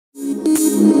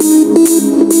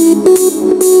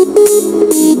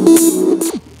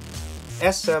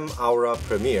SM Aura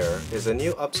Premier is a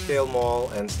new upscale mall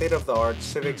and state-of-the-art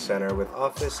civic center with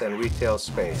office and retail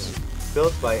space,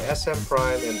 built by SM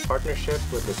Prime in partnership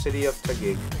with the City of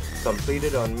Taguig,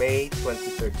 completed on May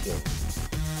 2013.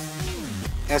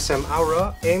 SM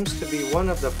Aura aims to be one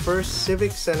of the first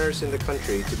civic centers in the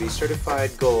country to be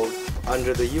certified gold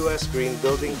under the U.S. Green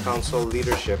Building Council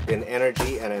leadership in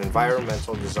energy and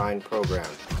environmental design program.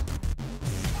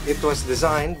 It was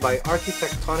designed by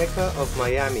Arquitectonica of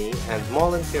Miami and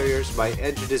mall interiors by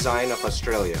Edge Design of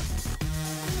Australia.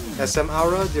 SM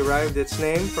Aura derived its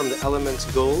name from the elements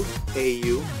gold,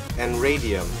 AU, and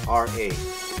radium, RA,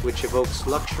 which evokes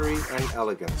luxury and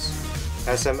elegance.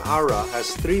 SM Aura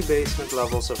has 3 basement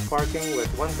levels of parking with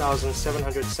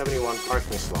 1,771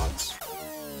 parking slots.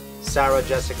 Sarah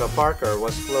Jessica Parker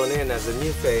was flown in as the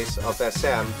new face of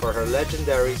SM for her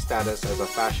legendary status as a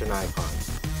fashion icon.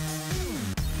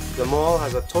 The mall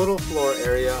has a total floor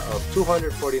area of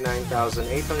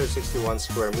 249,861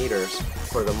 square meters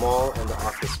for the mall and the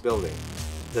office building.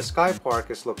 The Sky Park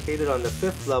is located on the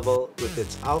 5th level with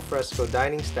its al fresco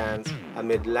dining stands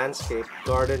amid landscape,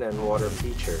 garden, and water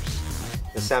features.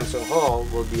 The Samsung Hall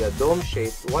will be a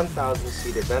dome-shaped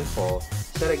 1,000-seat event hall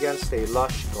set against a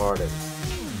lush garden.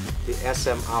 The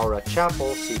SM Aura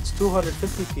Chapel seats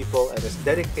 250 people and is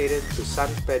dedicated to San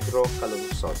Pedro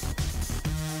Calungsod.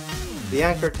 The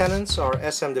anchor tenants are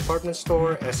SM Department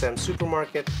Store, SM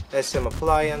Supermarket, SM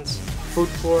Appliance, Food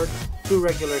Court, 2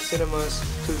 regular cinemas,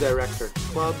 2 directors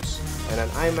clubs, and an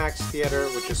IMAX theater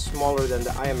which is smaller than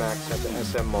the IMAX at the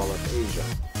SM Mall of Asia.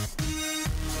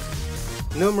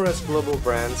 Numerous global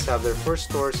brands have their first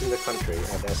stores in the country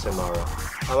at SM Aura.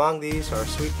 Among these are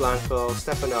Sweet Blanco,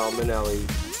 Stefanel Minelli,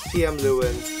 TM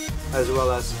Lewin, as well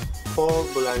as Paul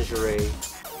Boulangerie,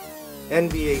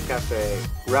 NBA Cafe,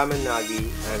 Ramen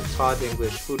Nagi, and Todd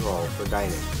English Food Hall for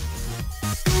dining.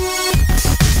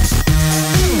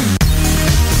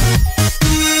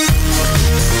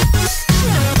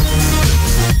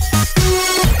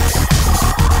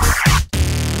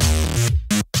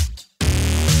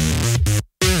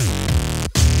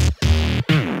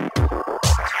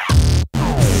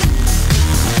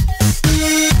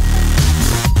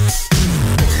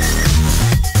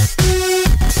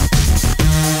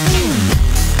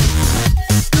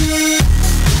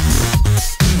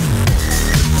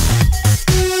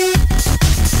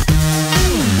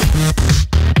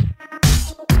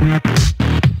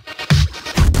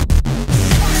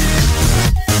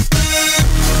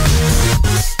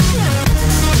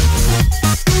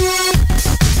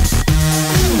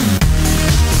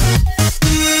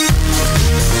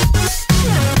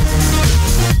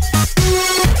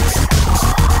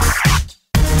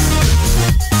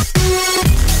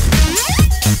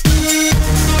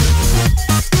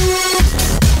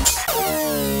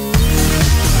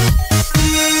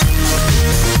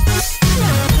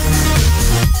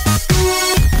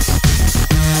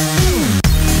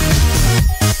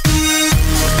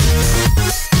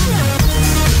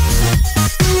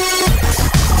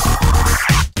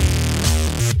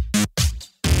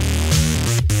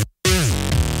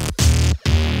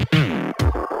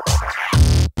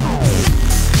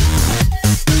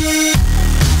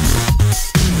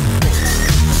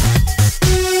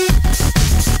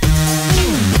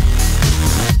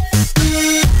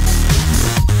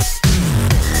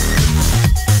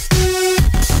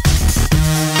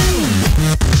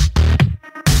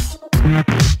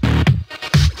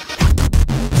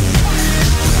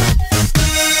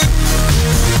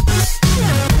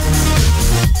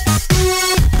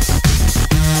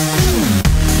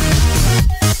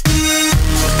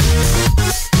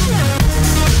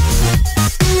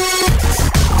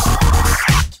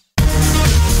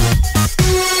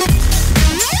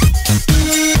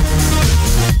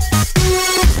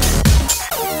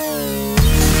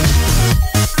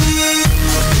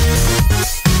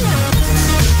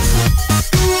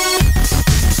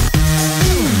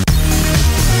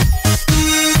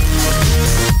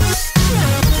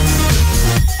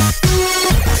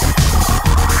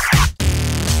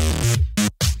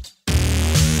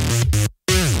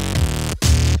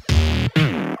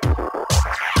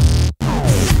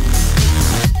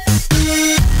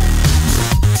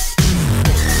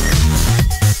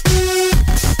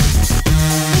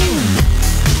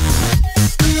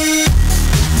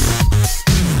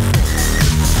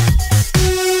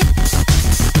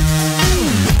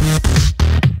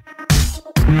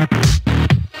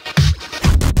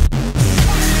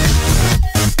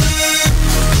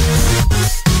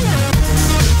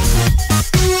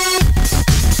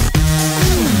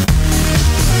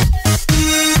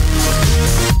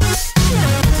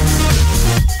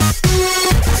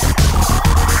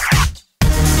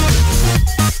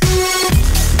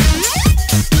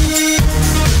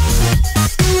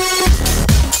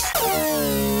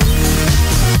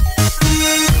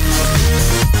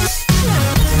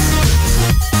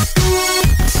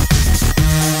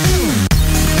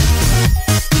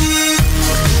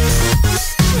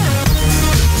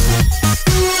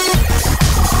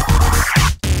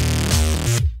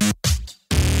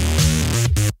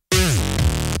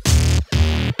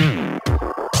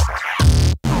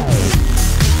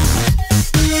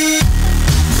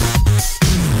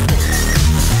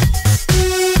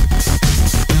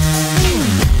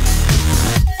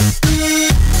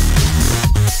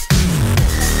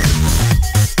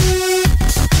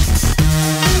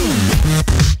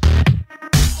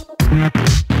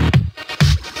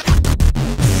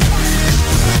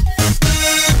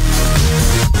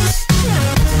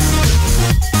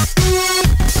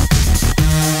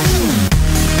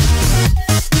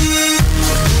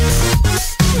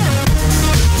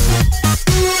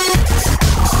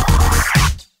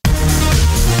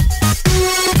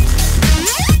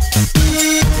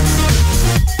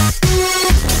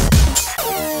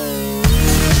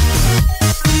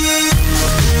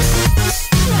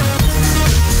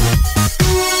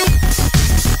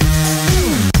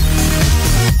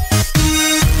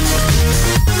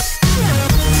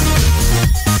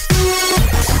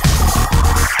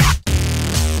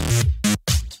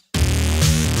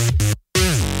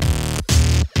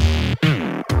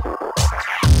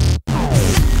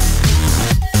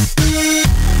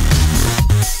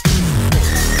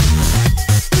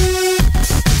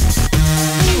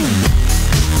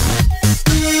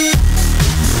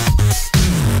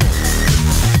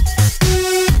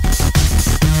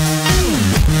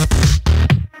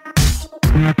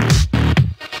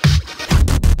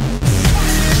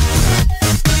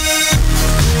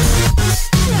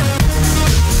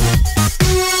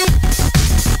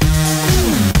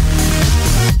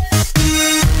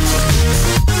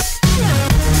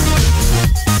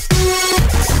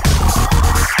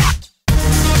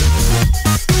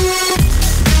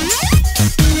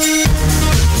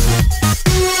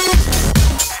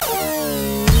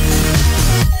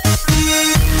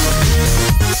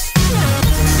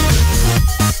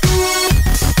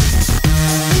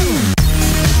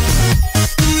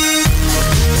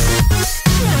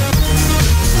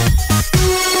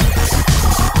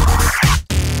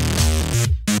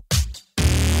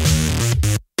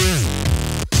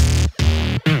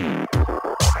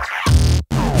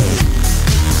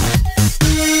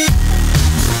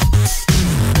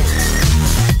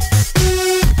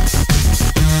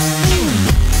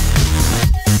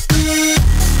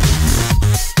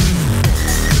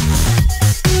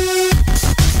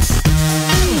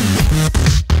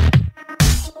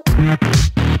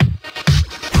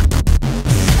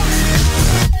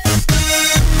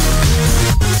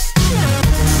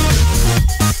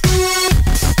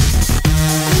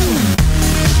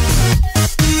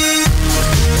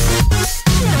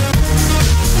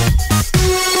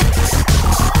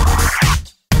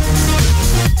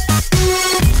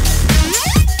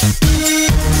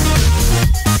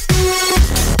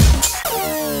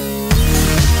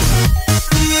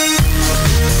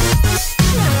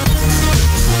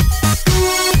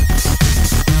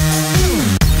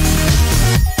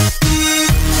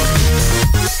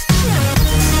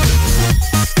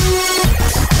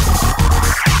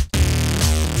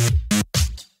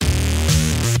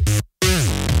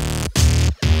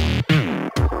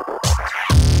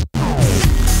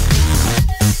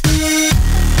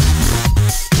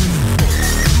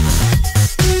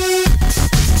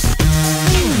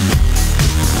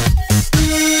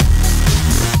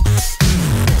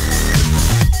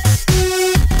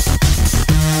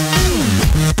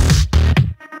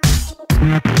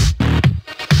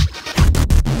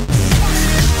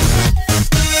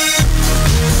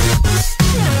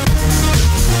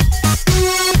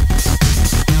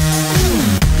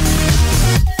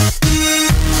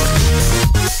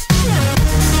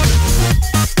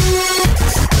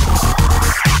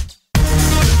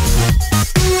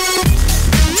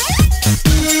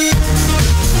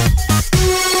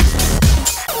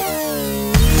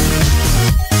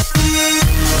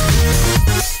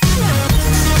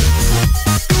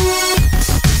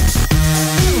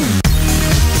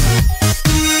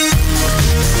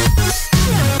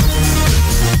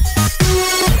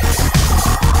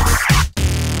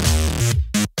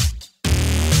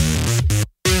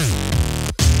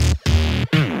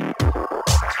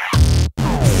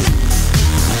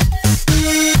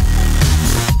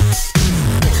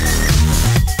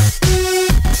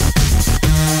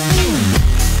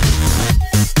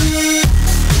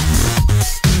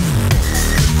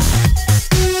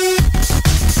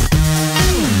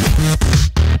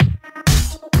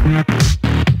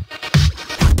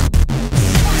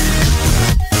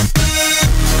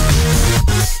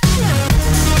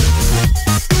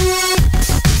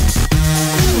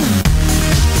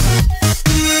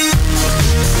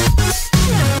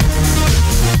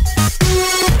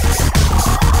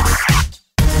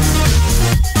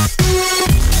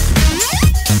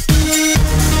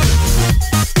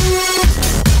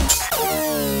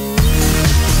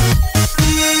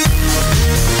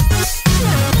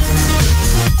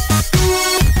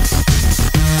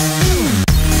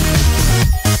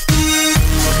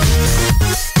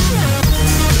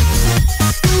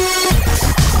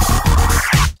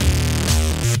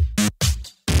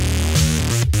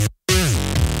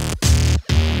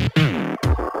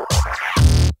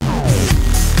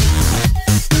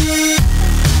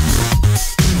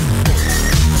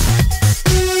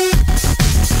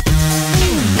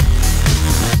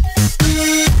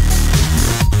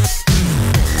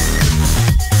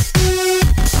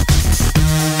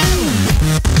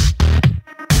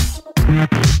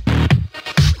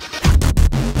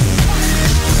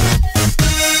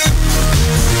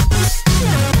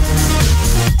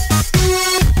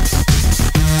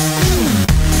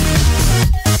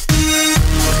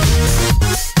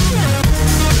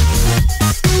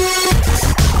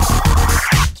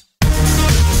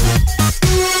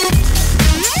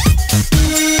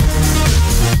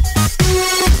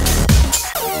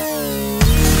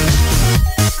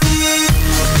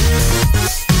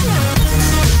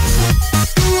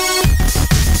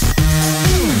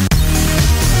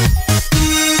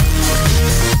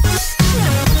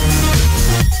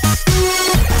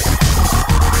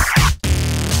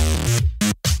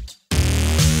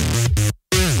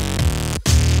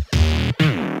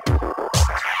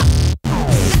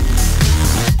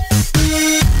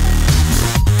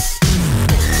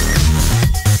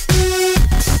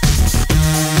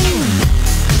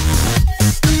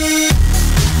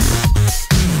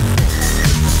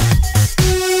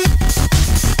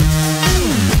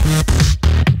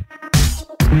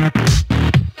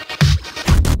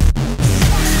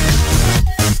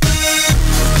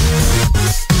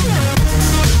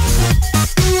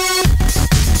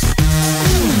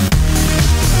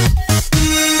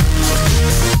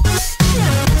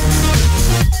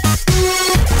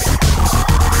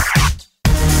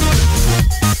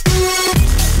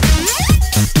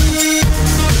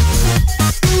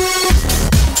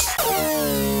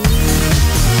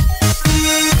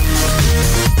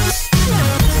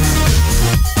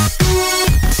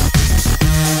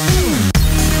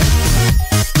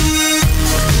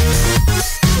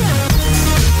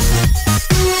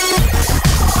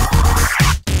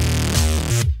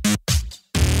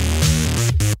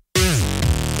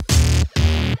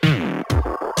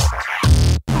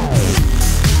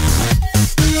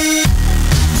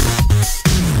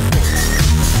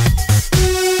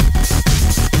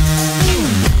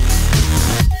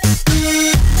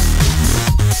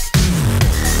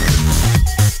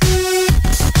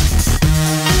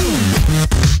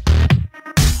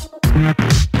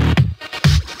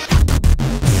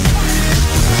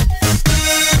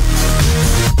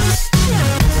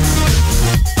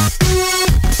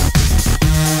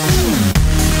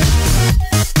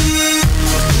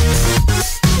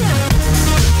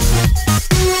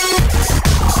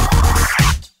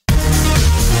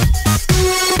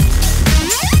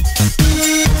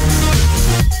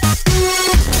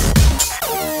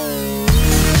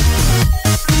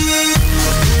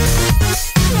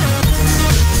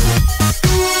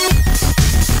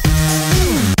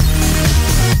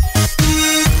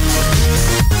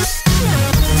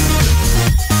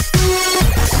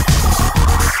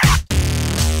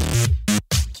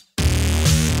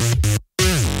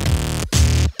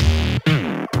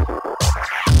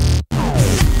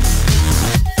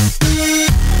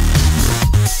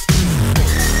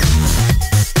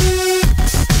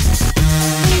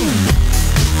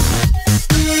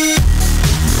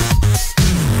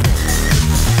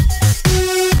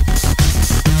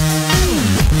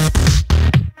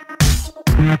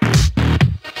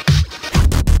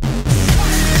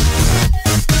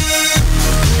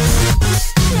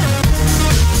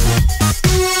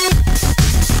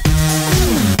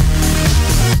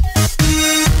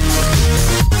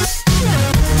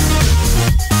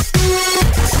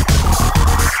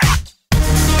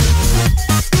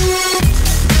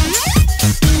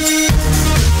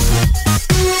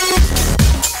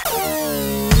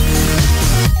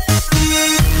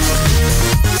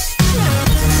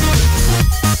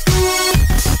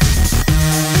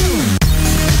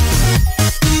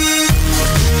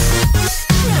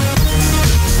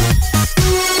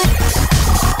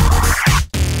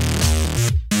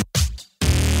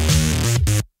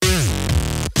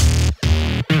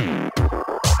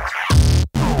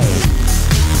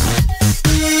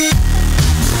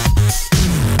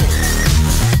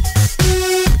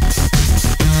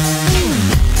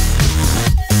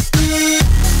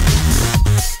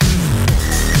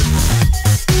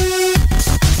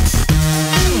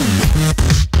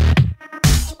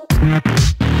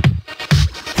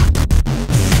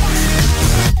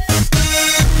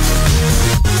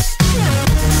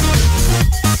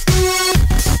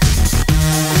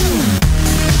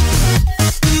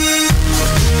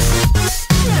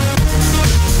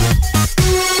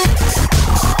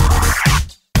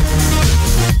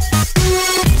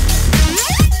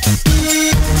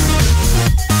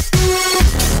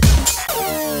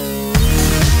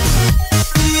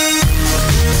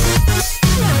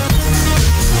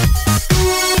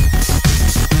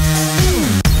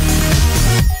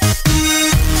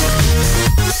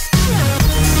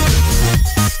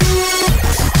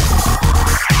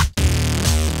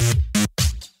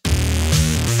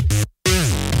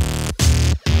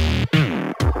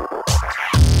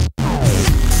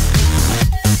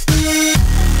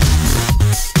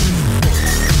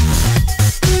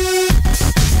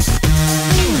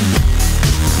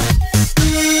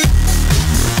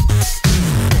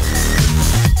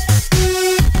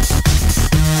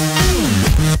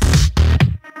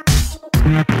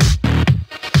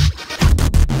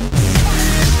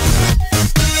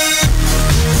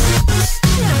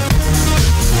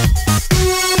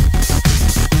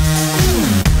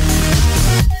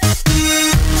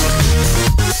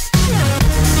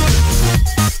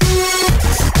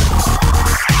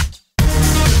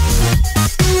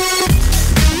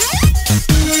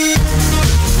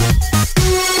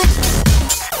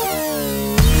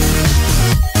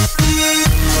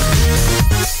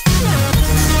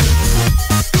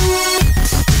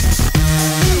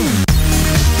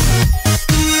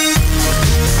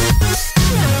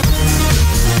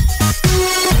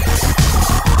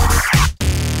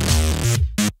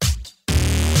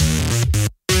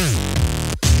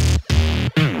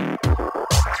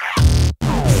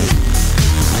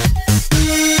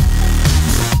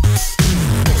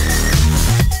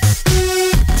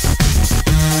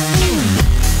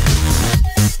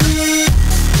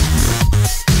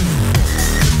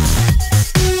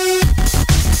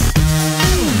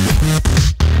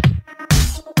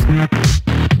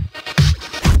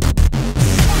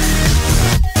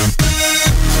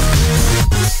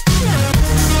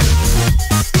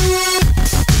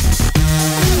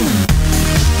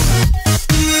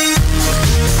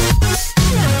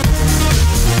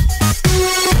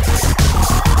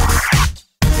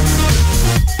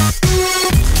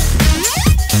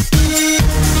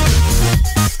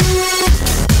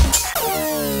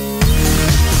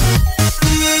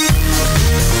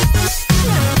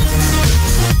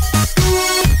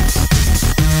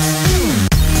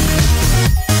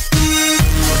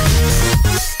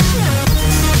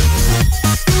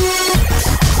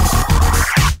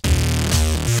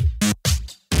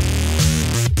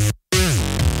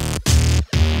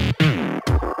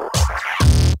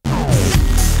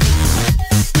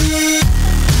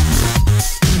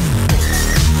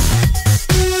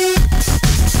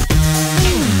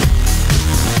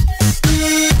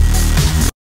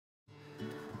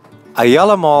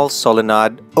 Ayala Mall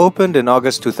Soledad opened in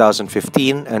August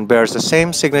 2015 and bears the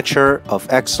same signature of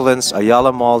excellence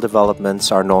Ayala Mall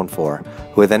developments are known for,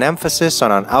 with an emphasis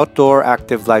on an outdoor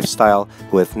active lifestyle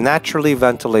with naturally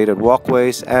ventilated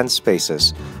walkways and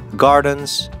spaces,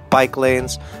 gardens, bike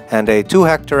lanes, and a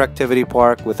 2-hectare activity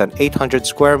park with an 800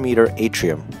 square meter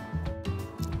atrium.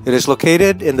 It is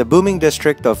located in the booming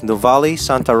district of Nuvali,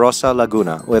 Santa Rosa,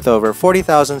 Laguna, with over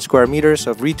 40,000 square meters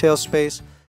of retail space